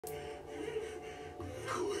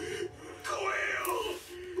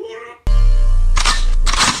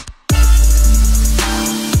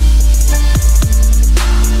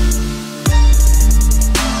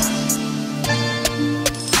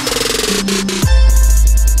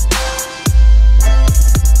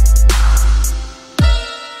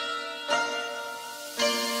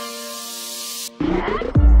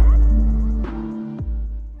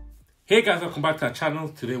Hey guys, welcome back to our channel.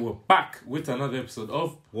 Today we're back with another episode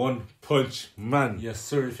of One Punch Man. Yes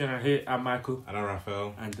sir, if you're not here, I'm Michael. And I'm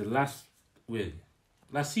Raphael. And the last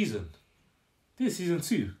season. This is season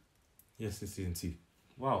 2. Yes, it's season 2.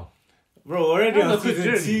 Wow. Bro, already That's on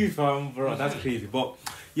season 2, fam. Bro, that's crazy. But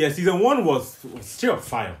yeah, season 1 was straight up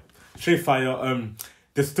fire. Straight fire.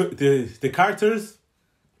 The characters.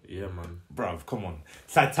 Yeah, man. Bro, come on.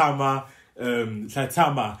 Saitama,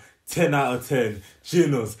 10 out of 10.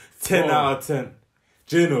 Genos, 10 out of 10.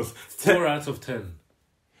 Genos, 4 out of 10.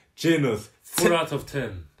 Genos, 4 out of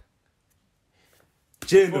 10.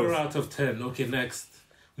 Genos. 4 out of 10. Okay, next.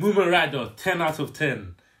 Movement Rider, 10 out of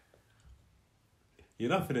 10. You're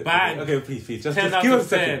not finna... Bang. Okay, please. Just give us a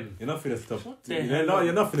second. You're not finna stop.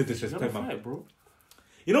 You're not finna disrespect, man. Right, bro.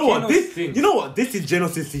 You know what? This is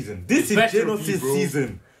Genos' season. This is Genos'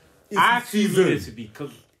 season. I actually need it to be,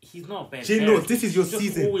 because he's not bad. Genos, this is your he's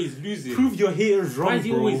season. Just always losing. Prove your haters wrong, Why is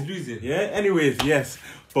he bro. always losing? Yeah. Anyways, yes,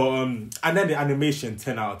 but and then the animation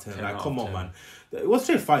 10 out of 10. 10 like, out come of on, 10. man. It was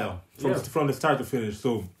straight fire from the start to finish.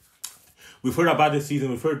 So we've heard about this season.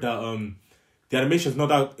 We've heard that the animation is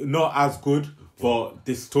not as good, but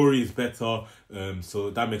the story is better. So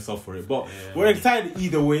that makes up for it. But we're excited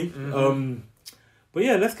either way. Mm-hmm. But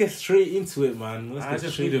yeah, let's get straight into it, man. I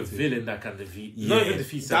just need a villain that can defeat. Yeah, not even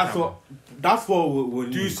defeat Saitama. That's what we'll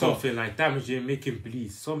do something like damage him, make him bleed,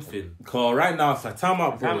 something. Cause right now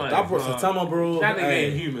Saitama, bro, Saitama, bro, that nigga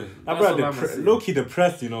ain't human. That bro, low-key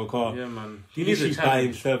depressed, you know. Cause yeah, man, he needs a challenge by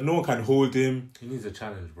himself. No one can hold him. He needs a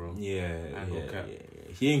challenge, bro. Yeah. Okay.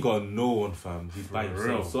 He ain't got no one, fam. He's by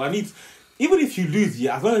himself. So I need. Even if you lose,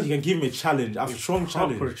 yeah, as long as you can give him a challenge, a strong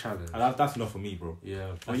challenge. And that's enough for me, bro.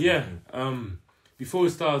 Yeah, but yeah, before we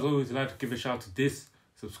start, as always, I'd like to give a shout out to this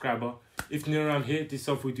subscriber. If you're new around here, this is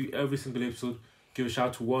something we do every single episode. Give a shout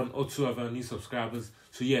out to 1 or 2 of our new subscribers.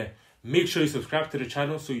 So yeah, make sure you subscribe to the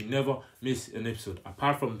channel so you never miss an episode.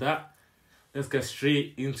 Apart from that, let's get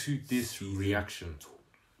straight into this reaction.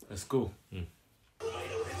 Let's go.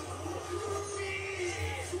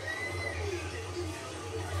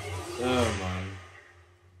 Oh man.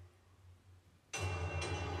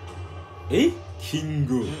 Hey,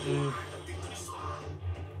 Kingo.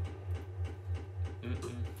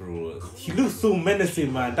 Bro, he looks so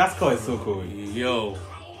menacing, man. That scar is so cool. Yo,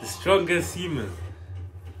 the strongest human.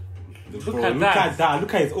 Look at that.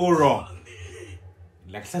 Look at his aura.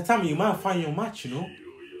 Like Saitama, you might find your match, you know.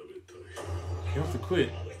 You have to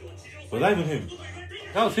quit. Was that even him?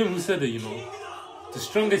 That was him who said it, you know. The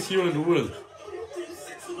strongest hero in the world.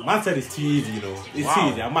 Man said it's too easy, you know. It's too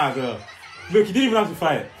easy. I might as well. Look, he didn't even have to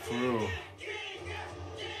fight. For real.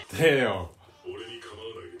 Damn.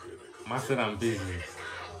 Man said I'm busy.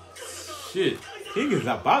 Shit. King is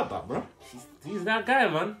about that, bro. He's that guy,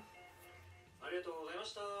 man.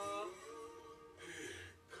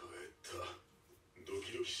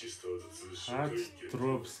 Heart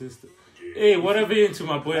throb system. Hey, whatever you into,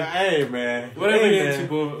 my boy. Hey, man. Whatever you into,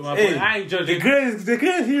 my boy. I ain't judging. The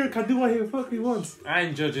great hero can do what he fucking wants. I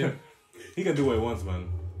ain't judging. He can do what he wants, man.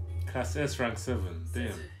 Class S rank 7.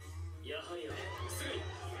 Damn.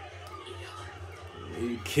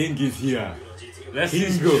 King is here. Let's see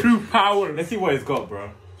his true power. Let's see what he's got,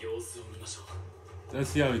 bro. Let's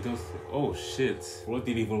see how he does. Oh shit. What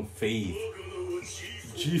did he even phase?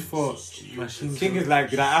 G4 machine. King is like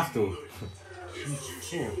that after.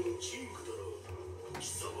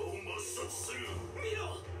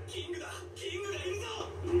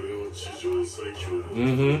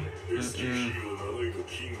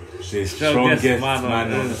 The strongest man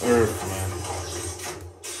on earth, man.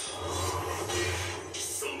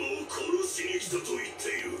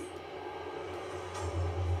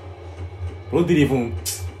 Bro didn't even...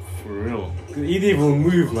 For real. He didn't even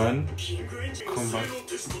move, man. Come back.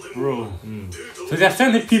 Bro. So they're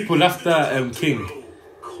sending people after King.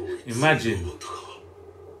 Imagine.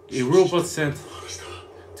 A robot sent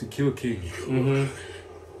to kill King.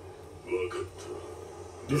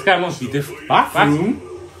 This guy must be different. Bathroom?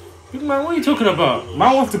 Big man, what are you talking about?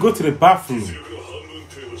 Man wants to go to the bathroom.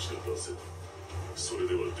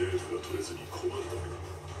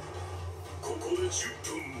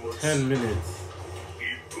 10 minutes.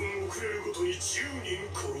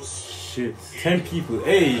 Shit. 10 people.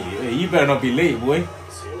 Hey, you better not be late, boy.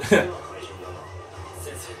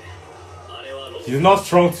 He's not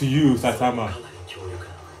strong to you, Saitama.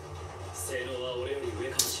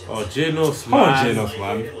 Oh, Genos, Come on, man. Genos,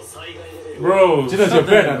 man. Bro, Genos, you're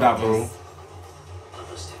better than that, bro.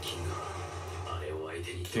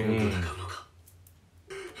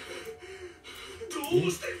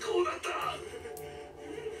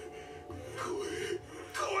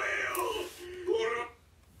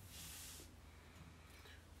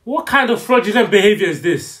 What kind of fraudulent behavior is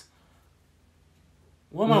this?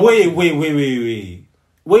 What am I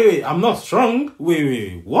Wait, I'm not strong.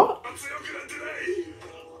 Wait, what?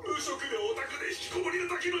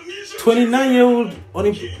 29-year-old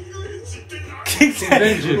kicks his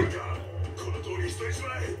engine.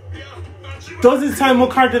 Does his time more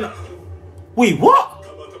card than... Wait, what?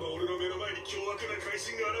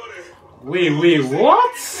 Wait,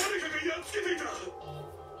 what?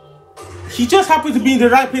 He just happened to be in the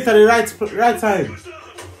right place at the right time.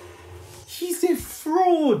 He's a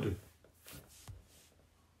fraud.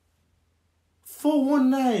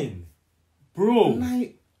 419. Bro.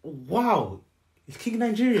 Wow. He's King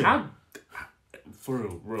Nigeria. How? For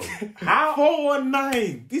real, bro. How?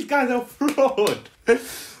 419. These guys are fraud.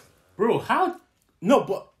 Bro, how? No,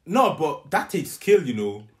 but that takes skill, you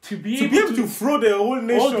know. To be able to fraud the whole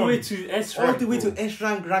nation. All the way to S rank. All the way to S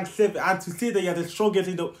rank, rank 7. And to say that you're the strongest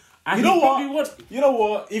in the... And you know what? You know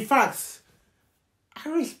what? In fact, I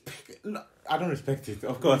don't respect it,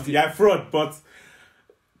 of course. Yeah, fraud, but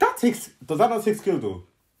does that not take skill though?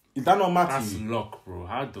 Is that not matter? That's luck, bro.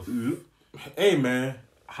 Hey, man.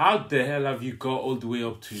 How the hell have you got all the way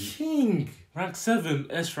up to King rank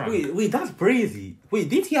 7 S rank? Wait, that's crazy. Wait,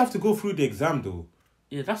 did he have to go through the exam though?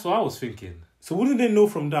 Yeah, that's what I was thinking. So wouldn't they know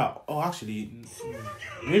from that? Oh, actually,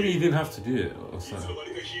 maybe he didn't have to do it or something.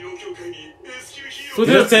 So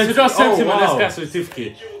they just sent him an S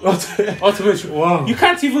certificate. Ultimately, wow. You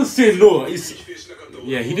can't even say no.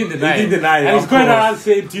 Yeah, he didn't deny it. And he's going around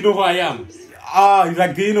saying, do you know who I am? He's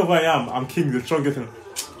like, do you know who I am? I'm King, the strongest.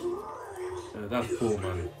 That's cool,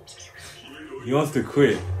 man. He wants to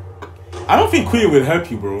quit. I don't think quitting will help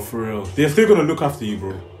you, bro. For real. They're still going to look after you,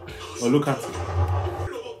 bro. Or look at you.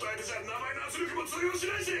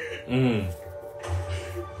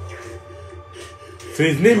 So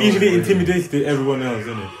his name usually intimidates everyone else,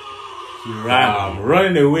 isn't it? He ran.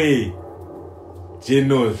 Running away.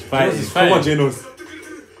 Genos, fighting. Come on, Genos.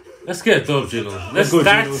 Let's get a dub, Genos. Let's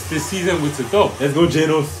start the season with a dub. Let's go,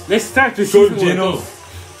 Genos. Let's start the season with a dub.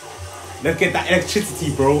 Let's get that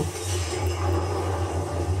electricity, bro.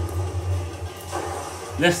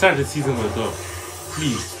 Let's start the season with a dub.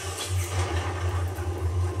 Please.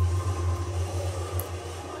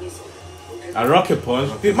 A rocket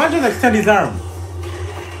punch. Dude, man just extend his arm.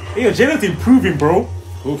 Hey, your Genos improving, bro.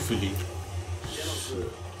 Hopefully.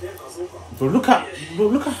 But look at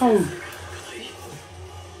how.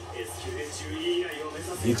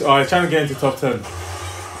 He's trying to get into top 10.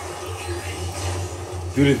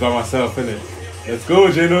 Do this by myself, innit? Let's go,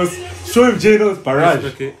 Genos. Show him Genos. Barrage.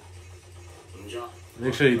 Okay.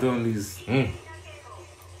 Make sure you don't lose.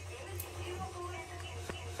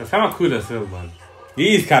 That's kind of cool as hell, man.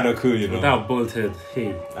 He is kind of cool, you know. With that bald head.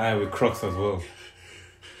 Hey. Aye, with Crocs as well.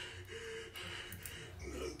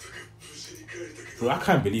 Bro, I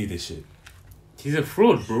can't believe this shit. He's a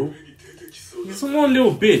fraud, bro. He's one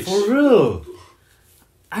little bitch. For real.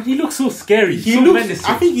 And he looks so scary. He so looks. menacing.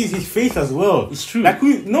 I think it's his face as well. It's true. Like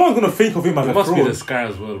no one's gonna think of him as a fraud. It must be the scar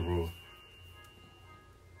as well, bro.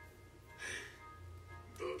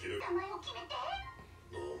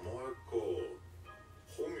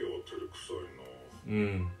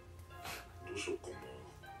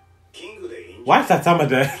 Why is Saitama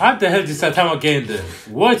there? How the hell did Saitama get in there?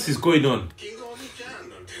 What is going on?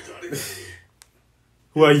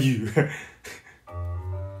 Who are you?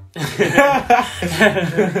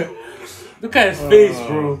 Look at his face,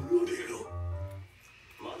 bro.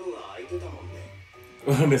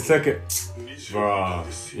 On the second, bro,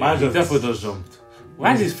 man He definitely just jumped.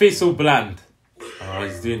 Why is his face so bland? Oh,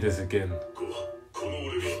 he's doing this again.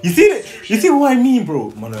 You see what I mean,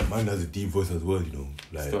 bro? Man has a deep voice as well, you know.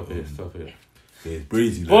 Like, Stop it. Yeah, it's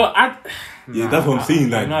crazy. Like, But that's what I'm saying.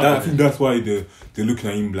 Like, I think that's why they're looking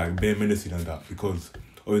at him like bare menacing and that, because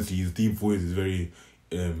obviously his deep voice is very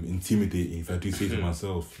intimidating. If I do say to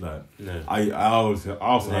myself, like, no. I also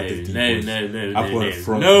have this deep voice.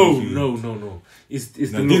 No. It's the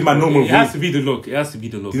look. This is my normal It has to be the look. I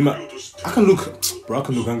can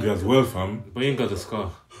look angry as well, fam. But you ain't got the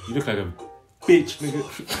scar. You look like a bitch, nigga.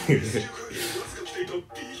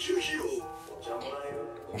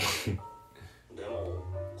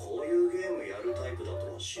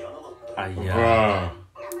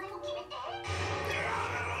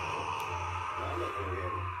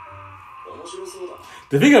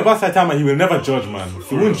 The thing about Saitama, he will never judge, man.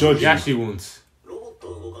 He won't judge He you. actually won't.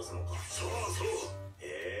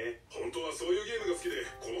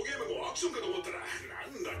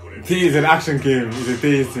 He is an action game. He's a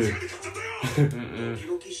deity.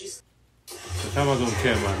 Saitama don't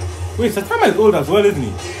care, man. Wait, Saitama is old as well, isn't he?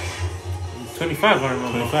 He's 25, I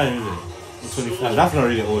remember. 25, is it? He's 25. Nah, that's not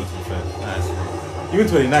really old, to be fair. Even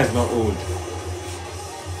 29 is not old.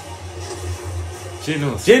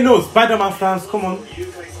 Genos, Spider-Man fans, come on.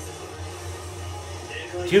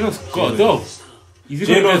 Genos got a dog.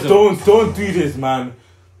 Genos, don't do this, man.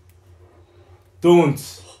 Don't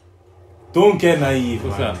get naive.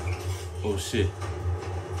 What's man. that? Oh shit.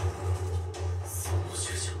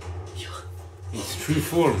 It's true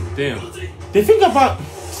form, damn. The thing about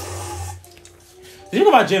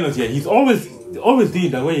Genos, yeah, he's always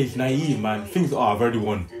doing that way. He's naive, man. Things I've already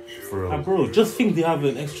won. Bro, just think they have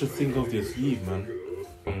an extra thing up their sleeve, man.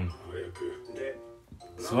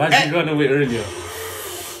 So why did you run away earlier?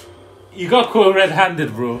 You got caught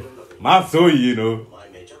red-handed, bro. Man, so you know.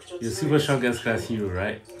 You're super strong S-class hero,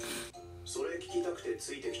 right?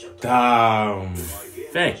 Damn.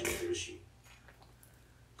 Fake.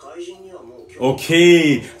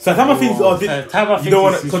 Okay. Saitama thinks, Saitama you know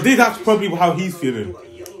what? Because that's probably how he's feeling.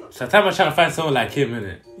 Saitama trying to find someone like him,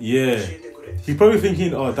 innit? Yeah. He's probably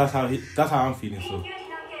thinking, that's how I'm feeling, so.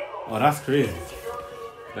 Oh, that's crazy.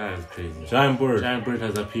 That is crazy. Giant bird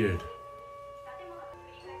has appeared.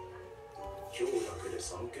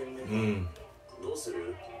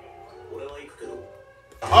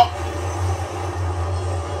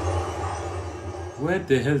 Where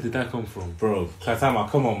the hell did that come from? Bro, Saitama,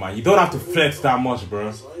 come on, man. You don't have to flex that much, bro.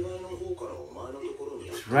 It's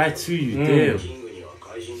right to you, damn.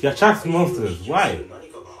 He attracts monsters. Why?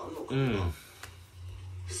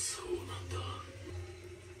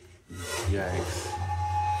 Yikes.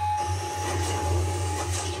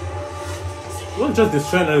 Don't just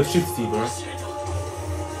destroy electricity, bro.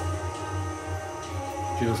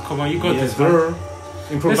 Genos, come on, you got this, bro.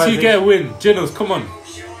 Let's see you get a win. Genos, come on.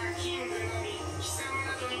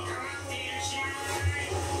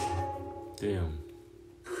 Damn.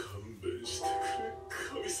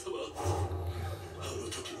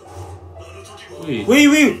 Wait.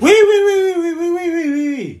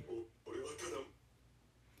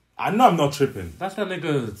 I know I'm not tripping. That's that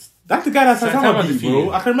nigga. That's the guy that Saitama beat,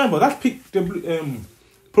 bro. I can remember. That's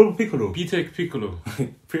Purple Piccolo. B-Tech Piccolo.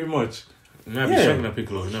 Pretty much. You might be struggling at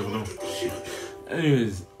Piccolo, you never know.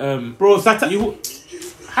 Anyways, bro, Saitama.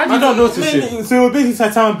 How do you not notice it? So basically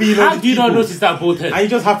Saitama being how do you not notice that both heads? And you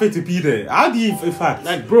just happen to be there. How do you, in fact?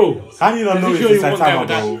 Like, bro. How do you not know it's Saitama,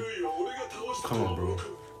 bro? Come on, bro.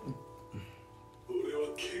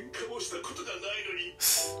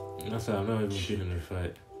 That's why I'm not even feeling the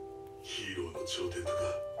fight.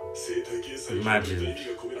 Imagine.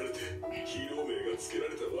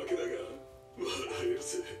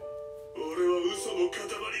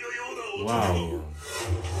 Wow.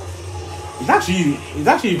 It's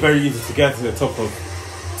actually very easy to get to the top of,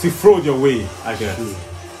 to throw your way, I guess.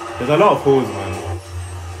 There's a lot of holes, man.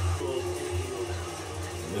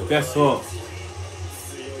 But guess what?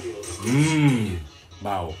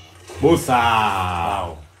 Wow. Bosa.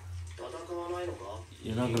 Wow.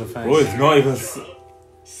 You're not gonna find. Bro, it's not even.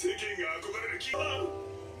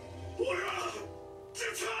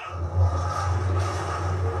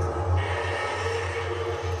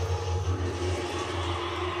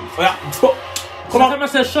 Come on,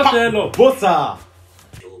 said shut the hell up. Bosa.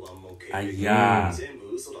 Aya.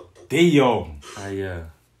 Damn. Aya.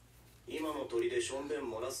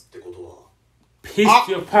 Pissed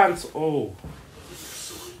your pants. Oh,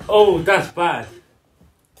 that's bad.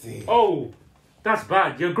 Damn. Oh, that's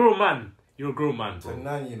bad. You're a grown man. You're a grown man, bro.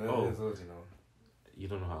 29, you know, years old, you know. You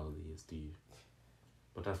don't know how old he is, do you?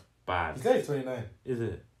 But that's bad. He said he's 29. Is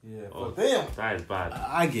it? Yeah. Oh, damn. That is bad.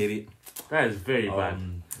 I get it. That is very bad.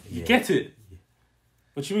 Yeah. You get it?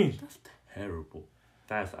 What you mean? That's terrible.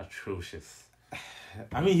 That's atrocious.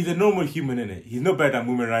 I mean, he's a normal human, innit? He's no better than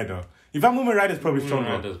Moomin Rider. In fact, Moomin Rider's probably stronger.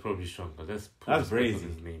 Moomin Rider's probably stronger. That's crazy.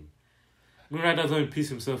 His name. Moomin Rider doesn't piss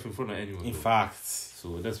himself in front of anyone. In fact. So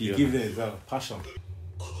let's he be gives honest. it his passion.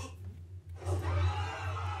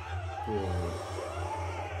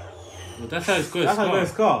 Well, that's how it's got That's how you got a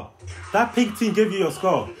scar. That pink team gave you your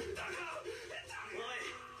scar.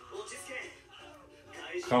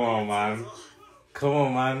 Come on, man. Come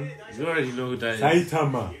on, man. You already know who that is.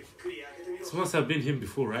 Saitama. This must have been him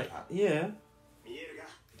before, right? Yeah.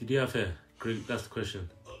 Did he have hair? Great, that's the question.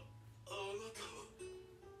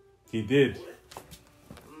 He did.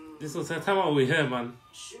 This was Saitama over here, man.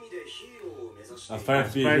 Aspiring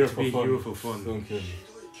to be a hero for fun. Don't kill me.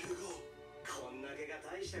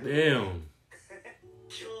 Damn.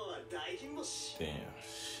 Damn.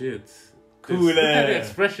 Shit. Cool. Look at the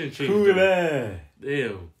expression change. Cool. Damn.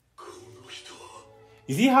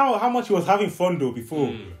 You see how much he was having fun though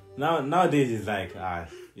before. Nowadays it's like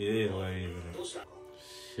it is what it is.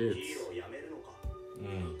 Shit.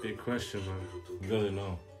 Big question, man. He doesn't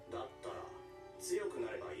know.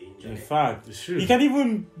 In fact, It's true. he can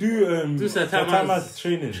even do Saitama's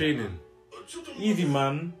training. Easy,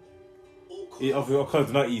 man. Of course,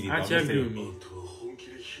 it's not easy. Actually, agree with me.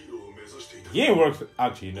 He ain't worked.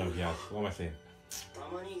 Actually, no, he has. What am I saying?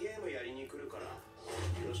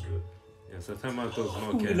 Yeah, Saitama does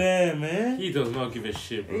not Cool care. there, man. He does not give a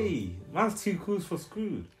shit, bro. Hey, man's too cool for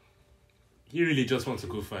screwed. He really just wants a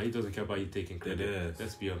good fight. He doesn't care about you taking credit. Yes.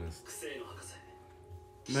 Let's be honest.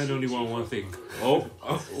 Men only want one thing. Oh,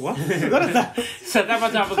 what? What is that?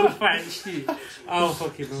 Saitama to have a good fight. Shit. Oh,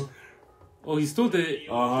 fucking no. Oh, he stole the... He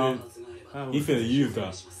He finna use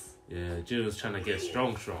that. Yeah, Genos trying to get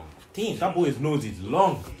strong. Damn, that boy's nose is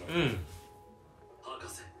long. Mm.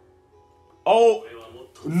 Oh,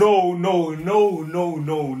 no.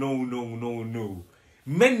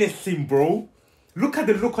 Menacing, bro. Look at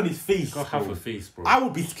the look on his face. Got half a face, bro. I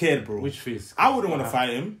would be scared, bro. Which face? I wouldn't want to fight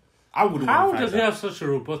him. I wouldn't How want to fight does he have such a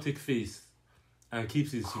robotic face and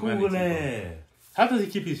keeps his humanity? Bro? How does he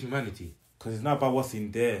keep his humanity? Because it's not about what's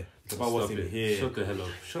in there. It's about what's Stop in it. here. Shut the hell up.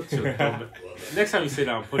 Shut your dumb... Next time you say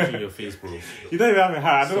that, I'm punching your face, bro. You don't even have a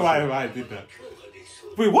heart. I don't know why I did that.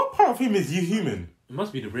 Wait, what part of him is you human? It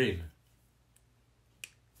must be the brain.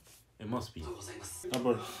 It must be.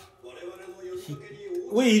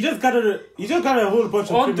 Wait, you just got a whole bunch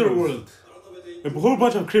of Underworld. criminals. A whole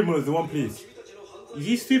bunch of criminals in one place. Is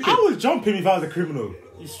he stupid? I would jump him if I was a criminal.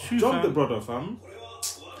 It's true, Jump fam. the brother, fam.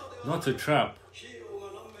 Not a trap.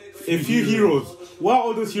 A few heroes. What are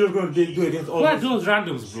all those heroes going to do against all Who are those? those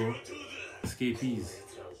randoms, bro? Escapees.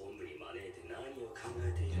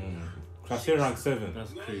 Classier rank 7.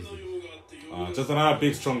 That's crazy. Just another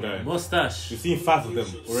big strong guy. Mustache. We've seen 5 of them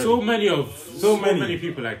already. So many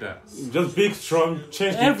people like that. Just big, strong.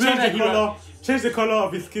 Change the color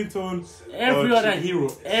of his skin tone. Every other hero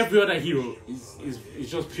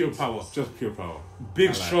is just pure power. Just pure power.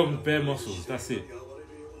 Big, strong, bare muscles. That's it.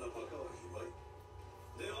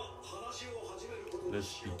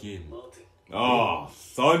 Let's begin. Oh,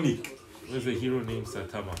 Sonic. There's a hero named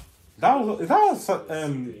Saitama. Is that what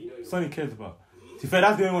Sonic cares about? To be fair,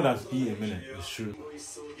 that's the only one that's beaten, innit? It's true.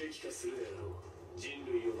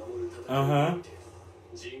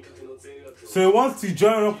 So he wants to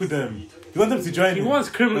join up with them. He wants them to join him. He wants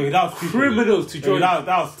criminals to join. That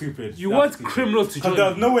was stupid. You want criminals to join? Because there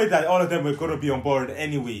was no way that all of them were going to be on board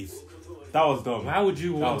anyways. That was dumb. Why would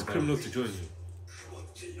you want criminals to join you?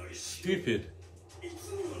 Stupid.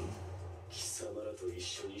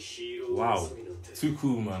 Wow. Too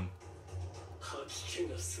cool, man.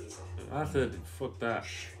 I said, fuck that.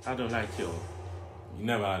 I don't like it. You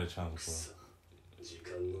never had a chance, bro.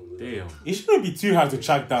 Damn. It shouldn't be too hard to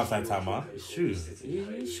track down Saitama. It's true.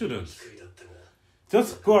 He shouldn't.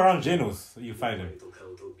 Just go around Genos, you find him.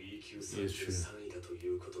 It's true.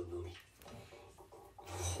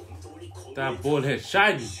 That ball head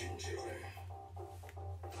shiny.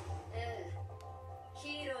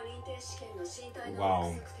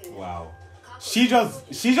 Wow. She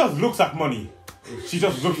just looks like money. She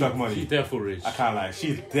just looks like money. She's therefore rich. I can't lie.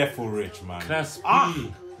 She's therefore rich, man. Class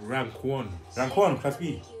B. Rank 1. Rank 1, Class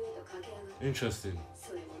B. Interesting.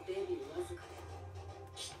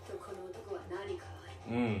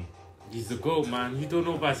 He's the GOAT, man. You don't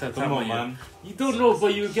know about Saitama, Come on, man. You don't know,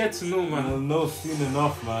 but you get to know, man. No, soon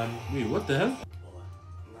enough, man. Wait, what the hell?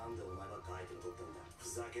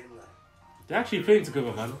 They're actually playing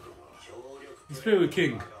together, man. He's playing with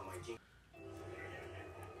King.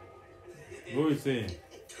 What are you saying?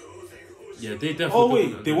 Yeah, they definitely. Oh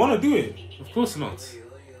wait, they want to do it. Of course not.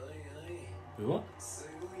 Wait, what?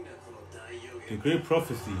 The Great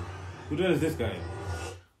Prophecy. Who the hell is this guy?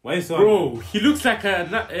 Why is so? Bro, he looks like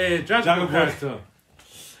a Dragon Ball character.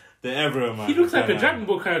 The Emperor, man. He looks like a Dragon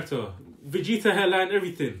Ball character. Vegeta hairline,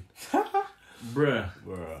 everything. Bruh.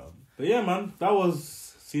 But yeah, man, that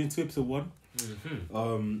was season 2, episode 1.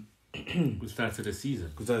 Good start to the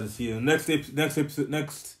season. Good start to the season.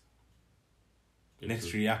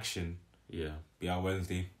 Next reaction. Yeah. Be our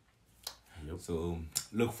Wednesday. Yep. So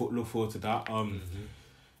look forward to that.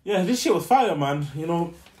 Yeah, this shit was fire, man. You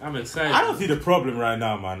know, I'm excited. I don't see the problem right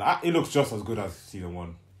now, man. It looks just as good as season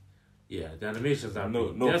 1. Yeah, the animations are no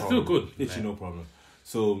they're problem. still good. Literally no problem.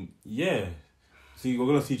 So yeah, see, we're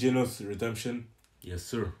gonna see Genos' redemption. Yes,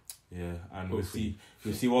 sir. Yeah, and we'll see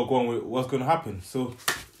what's gonna happen. So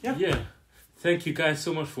yeah. Thank you guys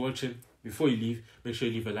so much for watching. before you leave, make sure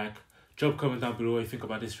you leave a like. Drop a comment down below what you think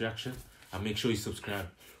about this reaction. And make sure you subscribe.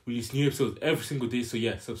 We release new episodes every single day. So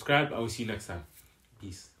yeah, subscribe. I will see you next time.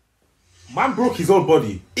 Peace. Man broke his own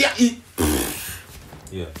body. Yeah,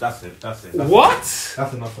 yeah, that's it. That's it. What?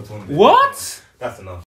 That's enough for 20 days. What? That's enough.